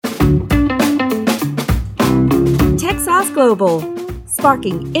Global,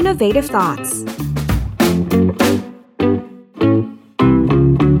 sparking innovative thoughts.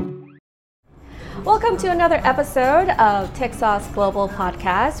 Welcome to another episode of TechSauce Global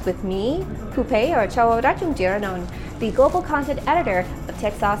Podcast with me, Pupe or Chawo Rajungjiranon, the global content editor of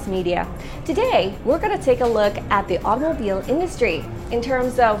TechSauce Media. Today, we're going to take a look at the automobile industry in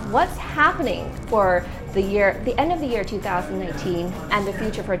terms of what's happening for the end of the year 2019 and the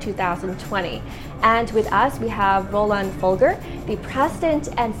future for 2020. And with us, we have Roland Fulger, the president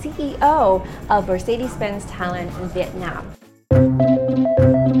and CEO of Mercedes-Benz Thailand and Vietnam.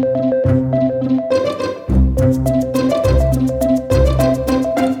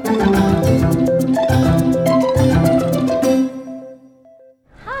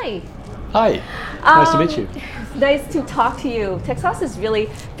 Hi, nice to meet you. Nice to talk to you. TechSauce is really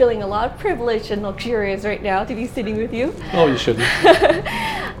feeling a lot of privilege and luxurious right now to be sitting with you. Oh, you shouldn't.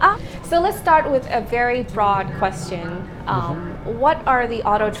 So let's start with a very broad question. What are the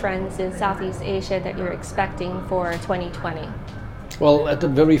auto trends in Southeast Asia that you're expecting for 2020? Well, at the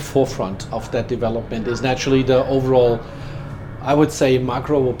very forefront of that development is naturally the overall, I would say,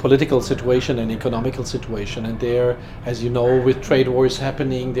 macro political situation and economical situation. And there, as you know, with trade wars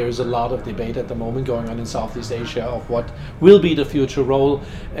happening, there's a lot of debate at the moment going on in Southeast Asia of what will be the future role.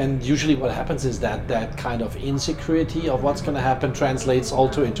 And usually what happens is that kind of insecurity of what's going to happen translates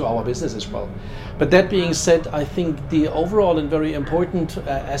also into our business as well. But that being said, I think the overall and very important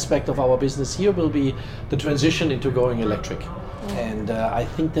aspect of our business here will be the transition into going electric. And I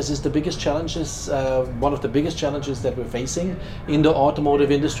think this is the biggest challenges, one of the biggest challenges that we're facing in the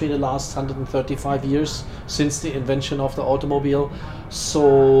automotive industry in the last 135 years since the invention of the automobile.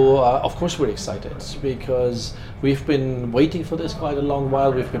 So of course we're excited because we've been waiting for this quite a long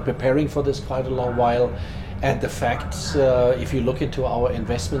while. We've been preparing for this quite a long while. And the fact, if you look into our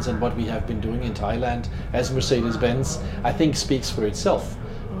investments and what we have been doing in Thailand as Mercedes-Benz, I think speaks for itself.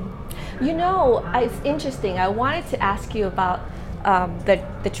 You know, it's interesting. I wanted to ask you about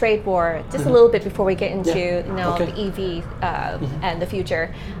the trade war just a little bit before we get into the EV and the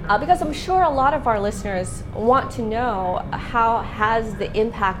future, because I'm sure a lot of our listeners want to know how has the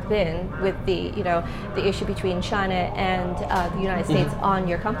impact been with the issue between China and the United States on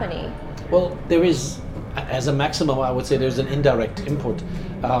your company. Well, there is, as a maximum, I would say there's an indirect input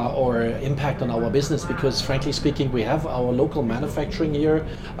or impact on our business because, frankly speaking, we have our local manufacturing here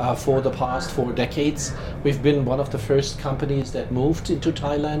for the past 4 decades. We've been one of the first companies that moved into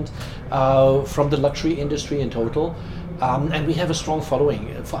Thailand from the luxury industry in total. And we have a strong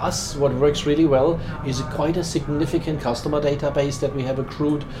following. For us, what works really well is quite a significant customer database that we have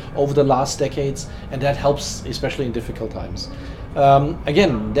accrued over the last decades, and that helps, especially in difficult times.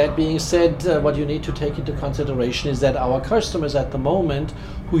 Again, that being said, what you need to take into consideration is that our customers at the moment,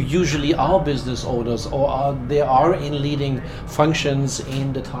 who usually are business owners or they are in leading functions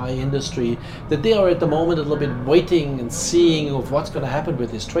in the Thai industry, that they are at the moment a little bit waiting and seeing of what's going to happen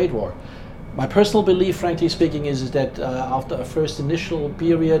with this trade war. My personal belief, frankly speaking, is that after a first initial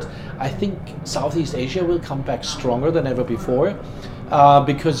period, I think Southeast Asia will come back stronger than ever before.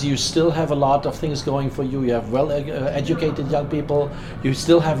 Because you still have a lot of things going for you. You have well-educated young people. You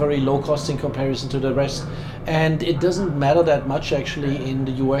still have very low costs in comparison to the rest. And it doesn't matter that much actually in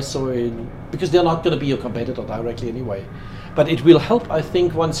the US because they're not going to be your competitor directly anyway. But it will help, I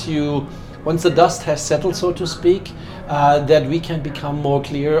think, once the dust has settled, so to speak, that we can become more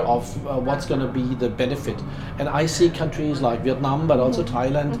clear of what's going to be the benefit. And I see countries like Vietnam, but also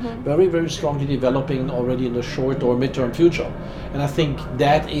Thailand, very, very strongly developing already in the short or midterm future. And I think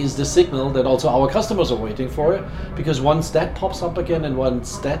that is the signal that also our customers are waiting for, because once that pops up again and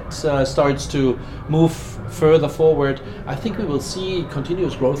once that starts to move further forward, I think we will see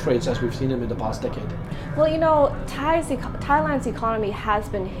continuous growth rates as we've seen them in the past decade. Well, you know, Thailand's economy has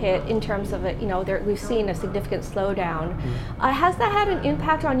been hit in terms of we've seen a significant slowdown. Has that had an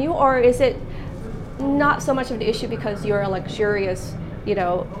impact on you, or is it not so much of an issue because you're a luxurious,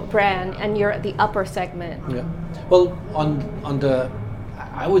 brand and you're at the upper segment? Yeah. Well,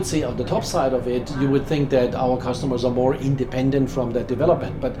 I would say on the top side of it, you would think that our customers are more independent from that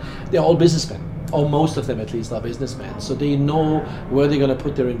development, but they're all businessmen. Or most of them at least are businessmen, so they know where they're going to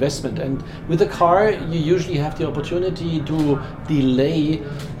put their investment. And with a car, you usually have the opportunity to delay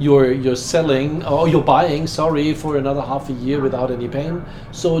your selling or your buying, for another half a year without any pain.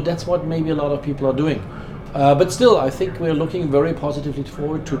 So that's what maybe a lot of people are doing. But still, I think we're looking very positively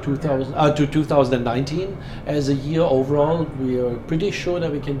forward to 2019 as a year overall. We are pretty sure that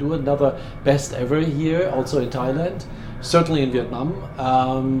we can do another best ever year, also in Thailand, certainly in Vietnam.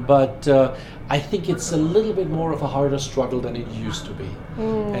 But I think it's a little bit more of a harder struggle than it used to be.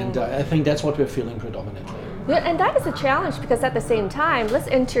 And I think that's what we're feeling predominantly. Yeah, and that is a challenge because at the same time, let's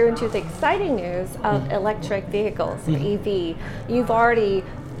enter into the exciting news of electric vehicles, EV. You've already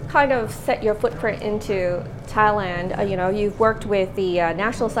kind of set your footprint into Thailand. You've worked with the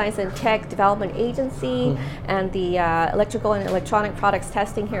National Science and Tech Development Agency and the Electrical and Electronic Products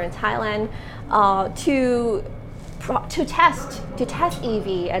Testing here in Thailand to test EV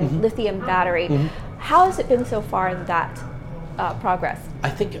and lithium battery. How has it been so far in that progress? I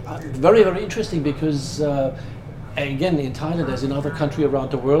think very, very interesting because again, in Thailand, as in other countries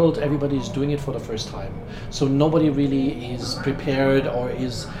around the world, everybody is doing it for the first time. So nobody really is prepared or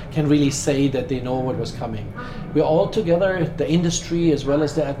can really say that they know what was coming. We're all together, the industry as well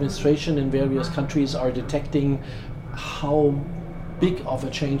as the administration in various countries are detecting how big of a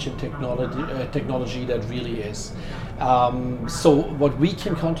change in technology that really is. So what we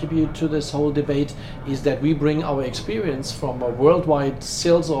can contribute to this whole debate is that we bring our experience from a worldwide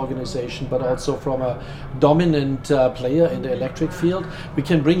sales organization, but also from a dominant player in the electric field. We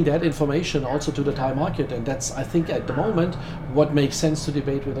can bring that information also to the Thai market, and that's, I think, at the moment what makes sense to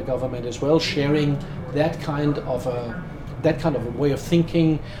debate with the government as well, sharing that kind of a way of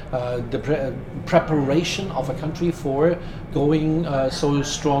thinking, the preparation of a country for going so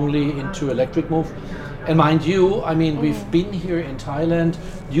strongly into electric move. And mind you, I mean, we've been here in Thailand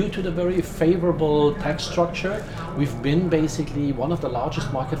due to the very favorable tax structure. We've been basically one of the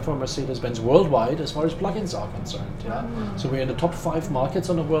largest market for Mercedes-Benz worldwide as far as plugins are concerned. Yeah, so we're in the top 5 markets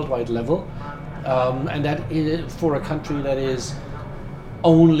on a worldwide level, and that is for a country that is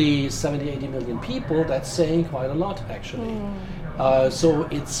only 70-80 million people. That's saying quite a lot, actually. So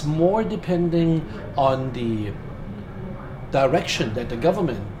it's more depending on the direction that the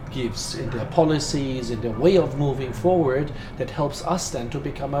government gives in their policies, in their way of moving forward, that helps us then to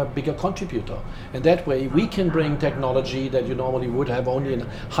become a bigger contributor. And that way we can bring technology that you normally would have only in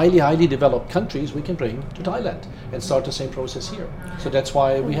highly developed countries, we can bring to Thailand and start the same process here. So that's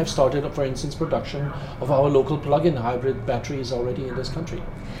why we have started, for instance, production of our local plug-in hybrid batteries already in this country.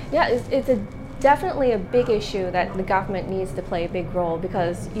 Yeah, it's definitely a big issue that the government needs to play a big role,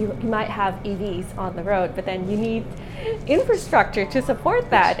 because you might have EVs on the road, but then you need infrastructure to support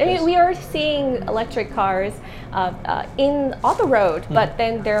that. I mean, we are seeing electric cars on the road, but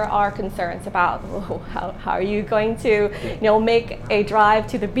then there are concerns about how are you going to make a drive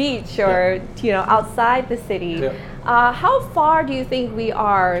to the beach or outside the city. How far do you think we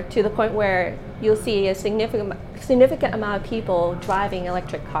are to the point where you'll see a significant amount of people driving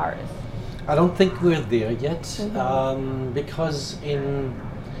electric cars? I don't think we're there yet, because in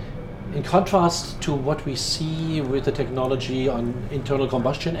contrast to what we see with the technology on internal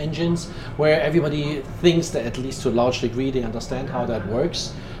combustion engines, where everybody thinks that at least to a large degree they understand how that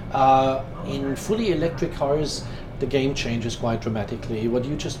works, in fully electric cars the game changes quite dramatically. What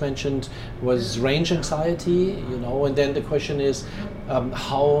you just mentioned was range anxiety, and then the question is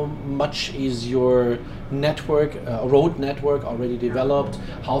how much is your network, road network already developed,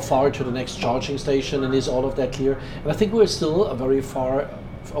 how far to the next charging station, and is all of that clear? And I think we're still very far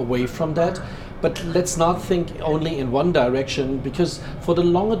away from that. But let's not think only in one direction, because for the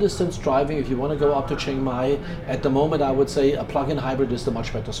longer distance driving, if you want to go up to Chiang Mai, at the moment I would say a plug-in hybrid is the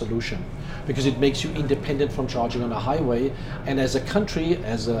much better solution, because it makes you independent from charging on a highway. And as a country,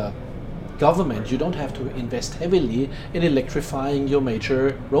 as a government, you don't have to invest heavily in electrifying your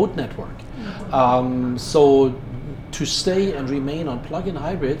major road network. So to stay and remain on plug-in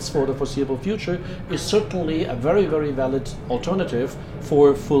hybrids for the foreseeable future is certainly a very, very valid alternative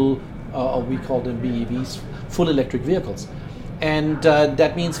for full, we call them BEVs, full electric vehicles. And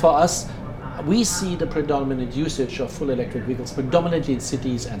that means for us, we see the predominant usage of full electric vehicles predominantly in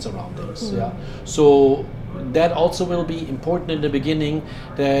cities and surroundings. So that also will be important in the beginning,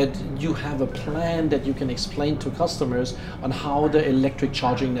 that you have a plan that you can explain to customers on how the electric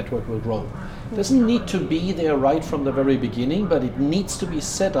charging network will grow. It doesn't need to be there right from the very beginning, but it needs to be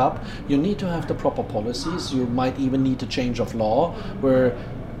set up. You need to have the proper policies. You might even need a change of law where,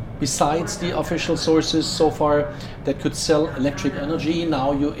 besides the official sources so far that could sell electric energy,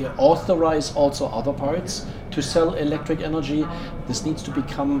 now you authorize also other parts to sell electric energy. This needs to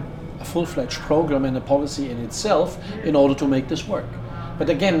become a full-fledged program and a policy in itself in order to make this work. But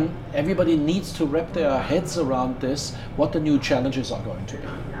again, everybody needs to wrap their heads around this, what the new challenges are going to be.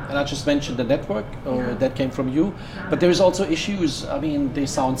 And I just mentioned the network, that came from you, but there is also issues. I mean, they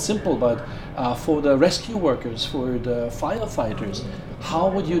sound simple, but for the rescue workers, for the firefighters, how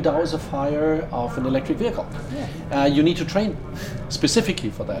would you douse a fire of an electric vehicle? You need to train specifically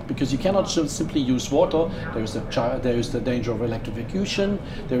for that, because you cannot simply use water. There is the danger of electrocution.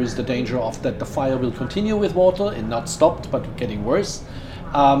 There is the danger of that the fire will continue with water and not stopped, but getting worse.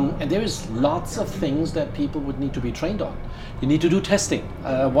 And there is lots of things that people would need to be trained on. You need to do testing.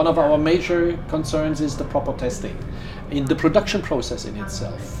 One of our major concerns is the proper testing in the production process in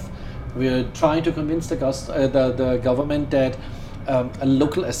itself. We're trying to convince the government that a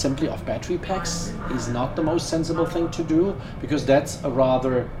local assembly of battery packs is not the most sensible thing to do, because that's a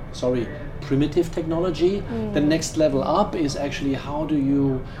rather, primitive technology. The next level up is actually how do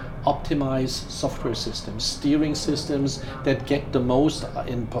you optimize software systems, steering systems that get the most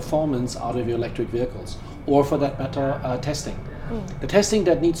in performance out of your electric vehicles, or for that matter, testing. The testing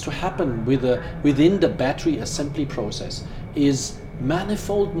that needs to happen within the battery assembly process is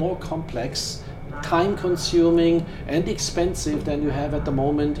manifold more complex, time consuming and expensive than you have at the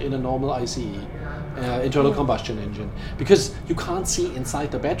moment in a normal ICE, internal combustion engine, because you can't see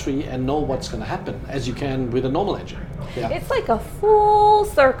inside the battery and know what's going to happen as you can with a normal engine. Yeah. It's like a full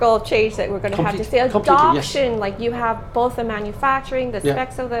circle change that we're going to have to see. Adoption, yes. Like you have both the manufacturing, the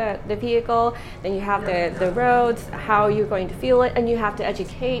specs of the vehicle, then you have the roads, how you're going to fuel it, and you have to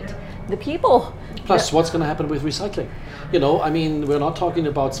educate the people. Plus, what's going to happen with recycling? You know, I mean, we're not talking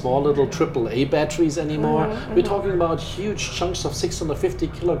about small little AAA batteries anymore. We're talking about huge chunks of 650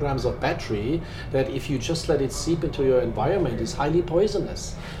 kilograms of battery that if you just let it seep into your environment is highly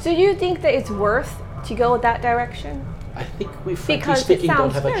poisonous. So you think that it's worth to go that direction? I think we, frankly speaking,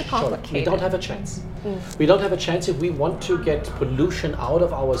 don't have a chance. We don't have a chance. We don't have a chance if we want to get pollution out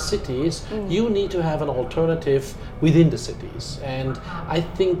of our cities. You need to have an alternative within the cities. And I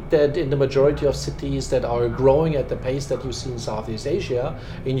think that in the majority of cities that are growing at the pace that you see in Southeast Asia,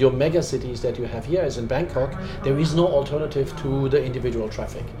 in your mega cities that you have here, as in Bangkok, there is no alternative to the individual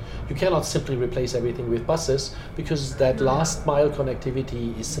traffic. You cannot simply replace everything with buses, because that last mile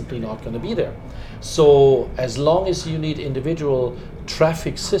connectivity is simply not going to be there. So as long as you need individual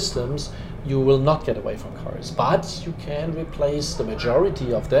traffic systems, you will not get away from cars, but you can replace the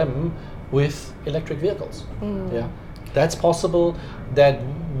majority of them with electric vehicles. Yeah, that's possible. That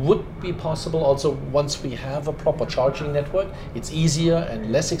would be possible also once we have a proper charging network. It's easier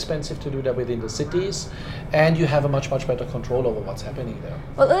and less expensive to do that within the cities, and you have a much better control over what's happening there.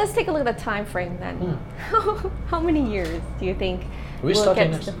 Well, let's take a look at the time frame then. How many years do you think we're starting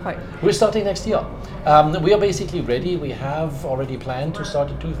next year. We are basically ready. We have already planned to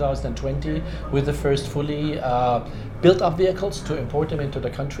start in 2020 with the first fully built up vehicles to import them into the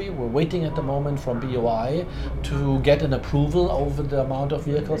country. We're waiting at the moment from BOI to get an approval over the amount of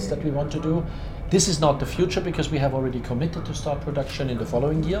vehicles that we want to do. This is not the future, because we have already committed to start production in the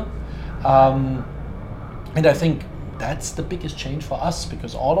following year. And I think that's the biggest change for us,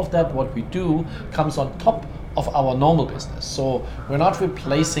 because all of that, what we do, comes on top of our normal business. So we're not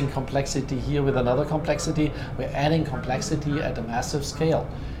replacing complexity here with another complexity, we're adding complexity at a massive scale.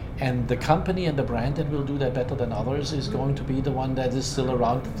 And the company and the brand that will do that better than others is going to be the one that is still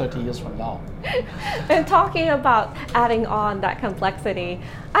around 30 years from now. And talking about adding on that complexity,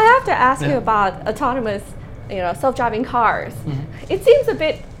 I have to ask you about autonomous, self-driving cars. It seems a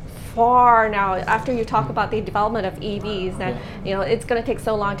bit far now after you talk about the development of EVs, and it's going to take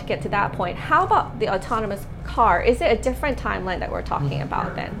so long to get to that point. How about the autonomous car? Is it a different timeline that we're talking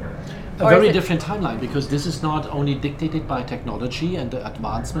about then? A very different timeline, because this is not only dictated by technology and the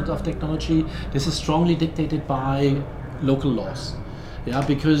advancement of technology, this is strongly dictated by local laws. Yeah,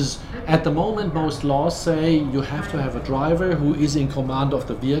 because at the moment most laws say you have to have a driver who is in command of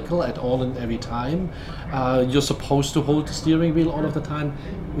the vehicle at all and every time. You're supposed to hold the steering wheel all of the time,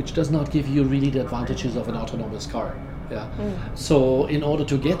 which does not give you really the advantages of an autonomous car. Yeah. So in order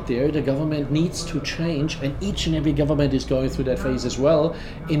to get there, the government needs to change, and each and every government is going through that phase as well.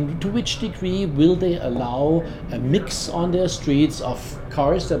 To which degree will they allow a mix on their streets of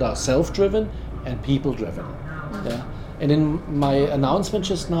cars that are self-driven and people-driven? Yeah. And in my announcement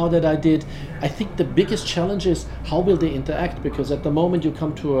just now that I did, I think the biggest challenge is how will they interact? Because at the moment you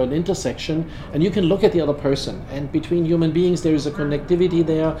come to an intersection and you can look at the other person, and between human beings there is a connectivity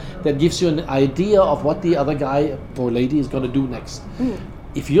there that gives you an idea of what the other guy or lady is going to do next.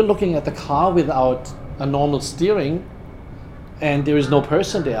 If you're looking at the car without a normal steering and there is no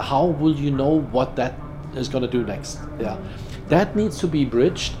person there, how will you know what that is going to do next? Yeah, that needs to be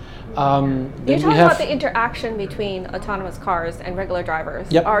bridged. You're talking about the interaction between autonomous cars and regular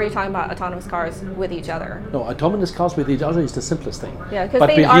drivers. Or are you talking about autonomous cars with each other? No, autonomous cars with each other is the simplest thing. Yeah, because but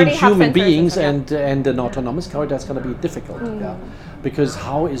they between already have human beings and an autonomous car, that's going to be difficult. Yeah, because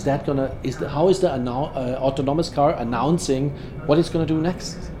how is that going to? How is the autonomous car announcing what it's going to do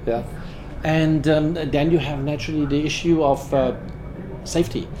next? Yeah, and then you have naturally the issue of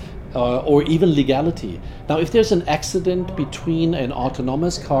safety. Or even legality. Now, if there's an accident between an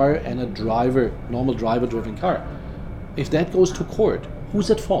autonomous car and a normal driver-driven car, if that goes to court, who's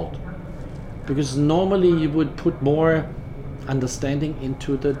at fault? Because normally you would put more understanding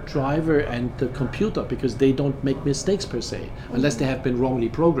into the driver and the computer because they don't make mistakes per se, unless they have been wrongly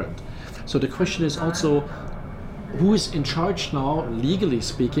programmed. So the question is also, who is in charge now, legally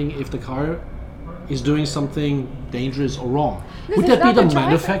speaking, if the car is doing something dangerous or wrong? Would that be the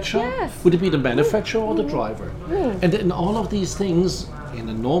manufacturer? Yes. Would it be the manufacturer or the driver? And then all of these things in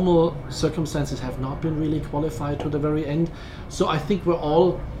the normal circumstances have not been really qualified to the very end. So I think we're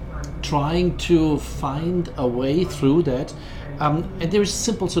all trying to find a way through that. And there's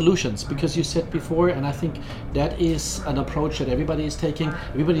simple solutions, because you said before, and I think that is an approach that everybody is taking.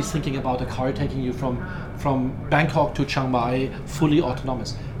 Everybody's thinking about a car taking you from Bangkok to Chiang Mai fully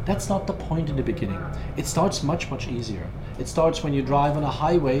autonomous. That's not the point in the beginning. It starts much, much easier. It starts when you drive on a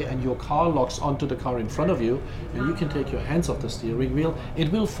highway and your car locks onto the car in front of you, and you can take your hands off the steering wheel.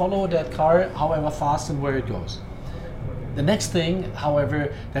 It will follow that car however fast and where it goes. The next thing,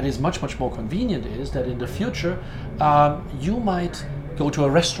 however, that is much, much more convenient is that in the future, you might go to a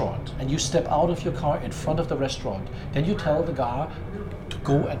restaurant and you step out of your car in front of the restaurant. Then you tell the car to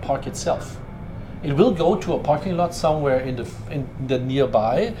go and park itself. It will go to a parking lot somewhere in the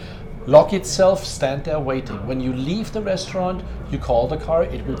nearby, lock itself, stand there waiting. When you leave the restaurant, you call the car,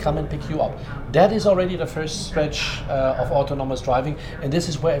 it will come and pick you up. That is already the first stretch of autonomous driving, and this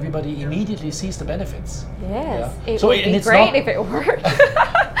is where everybody immediately sees the benefits. Yes, Yeah. it would be great if it worked.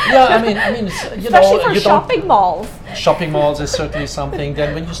 Yeah, I mean, you Especially know, for you shopping malls. Shopping malls is certainly something.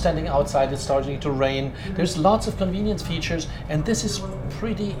 Then when you're standing outside, it's starting to rain. There's lots of convenience features, and this is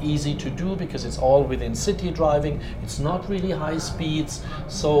pretty easy to do because it's all within city driving. It's not really high speeds.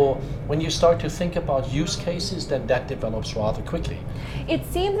 So when you start to think about use cases, then that develops rather quickly. It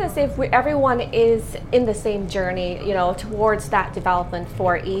seems as if everyone is in the same journey, towards that development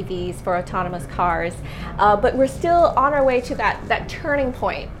for EVs, for autonomous cars. But we're still on our way to that turning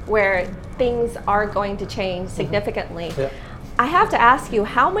point where things are going to change significantly. Yeah. I have to ask you,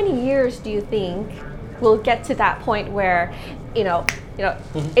 how many years do you think we'll get to that point where,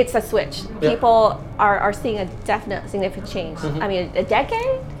 it's a switch? Yeah. People are seeing a definite significant change. I mean, a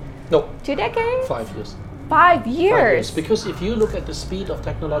decade? No. 2 decades? 5 years. 5 years. Because if you look at the speed of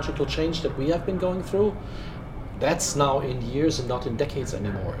technological change that we have been going through, that's now in years and not in decades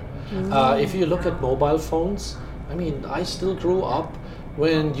anymore. If you look at mobile phones, I mean, I still grew up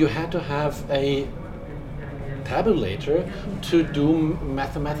when you had to have a tabulator to do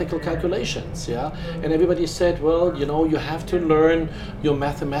mathematical calculations, yeah? And everybody said, well, you have to learn your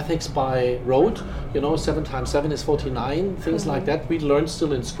mathematics by rote, 7 times 7 is 49, things like that we learned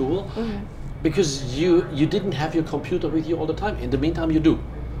still in school, because you didn't have your computer with you all the time. In the meantime, you do,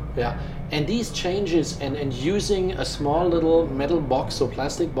 yeah? And these changes and using a small little metal box or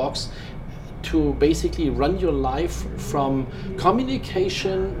plastic box to basically run your life from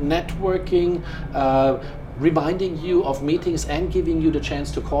communication, networking, reminding you of meetings and giving you the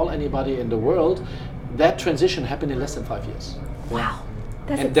chance to call anybody in the world, that transition happened in less than 5 years. Wow.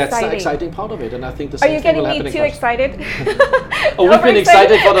 That's and exciting. That's the exciting part of it, and I think the Are same you thing will getting happen me in too cars. excited? Oh, we've been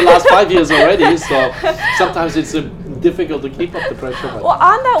excited for the last 5 years already, so sometimes it's difficult to keep up the pressure. But Well,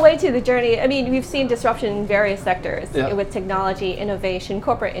 on that way to the journey, I mean, we've seen disruption in various sectors with technology, innovation,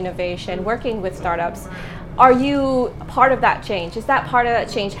 corporate innovation, working with startups. Are you part of that change? Is that part of that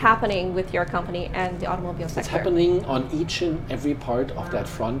change happening with your company and the automobile sector? It's happening on each and every part of that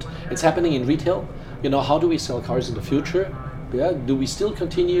front. It's happening in retail. How do we sell cars in the future? Yeah, do we still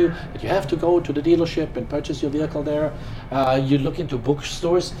continue that you have to go to the dealership and purchase your vehicle there? You look into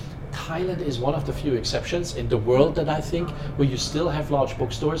bookstores. Thailand is one of the few exceptions in the world that I think where you still have large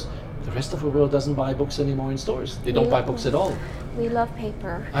bookstores. The rest of the world doesn't buy books anymore in stores. They don't buy books at all. We love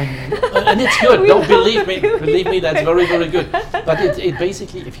paper. And it's good. Don't believe me. Believe me, that's very, very good. But it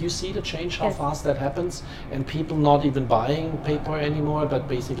basically, if you see the change, how fast that happens, and people not even buying paper anymore, but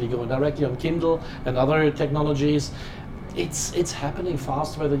basically going directly on Kindle and other technologies, it's happening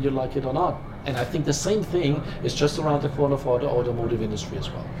fast whether you like it or not. And I think the same thing is just around the corner for the automotive industry as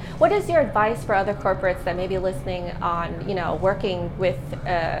well. What is your advice for other corporates that may be listening on, working with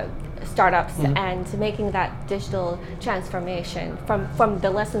startups and making that digital transformation from the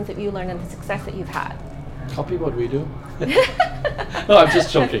lessons that you learned and the success that you've had? Copy what we do. No, I'm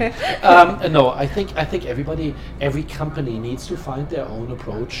just joking. No, I think every company needs to find their own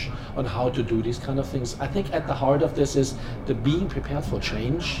approach on how to do these kind of things. I think at the heart of this is the being prepared for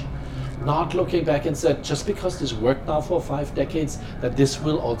change, not looking back and said, just because this worked now for 5 decades, that this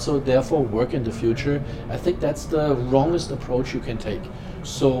will also therefore work in the future. I think that's the wrongest approach you can take.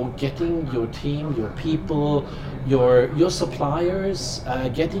 So getting your team, your people, your suppliers,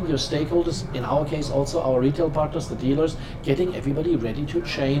 getting your stakeholders, in our case also our retail partners, the dealers, getting everybody ready to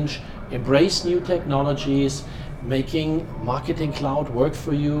change, embrace new technologies, making Marketing Cloud work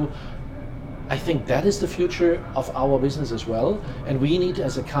for you. I think that is the future of our business as well, and we need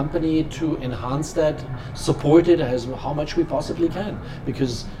as a company to enhance that, support it as how much we possibly can,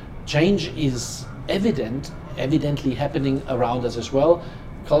 because change is evidently happening around us as well,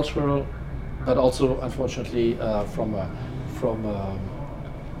 cultural, but also unfortunately from a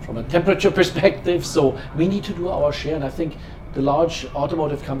temperature perspective. So we need to do our share, and I think the large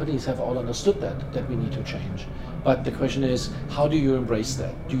automotive companies have all understood that we need to change. But the question is, how do you embrace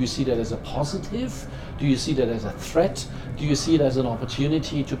that? Do you see that as a positive? Do you see that as a threat? Do you see it as an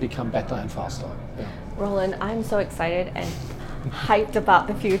opportunity to become better and faster? Yeah. Roland, I'm so excited and hyped about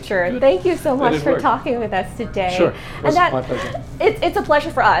the future. Good. Thank you so much for work. talking with us today. Sure, it was my pleasure. It's a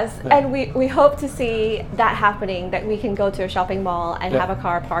pleasure for us, Yeah. and we hope to see that happening, that we can go to a shopping mall and have a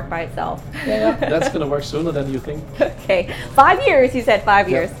car parked by itself. Yeah, that's going to work sooner than you think. Okay, 5 years, you said 5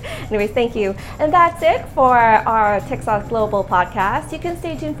 years. Anyways, thank you. And that's it for our TechSauce Global podcast. You can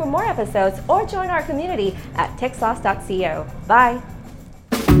stay tuned for more episodes or join our community at techsauce.co. Bye.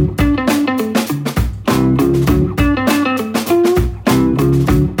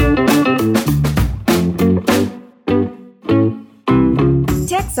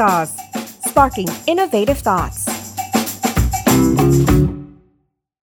 TechSauce, sparking innovative thoughts.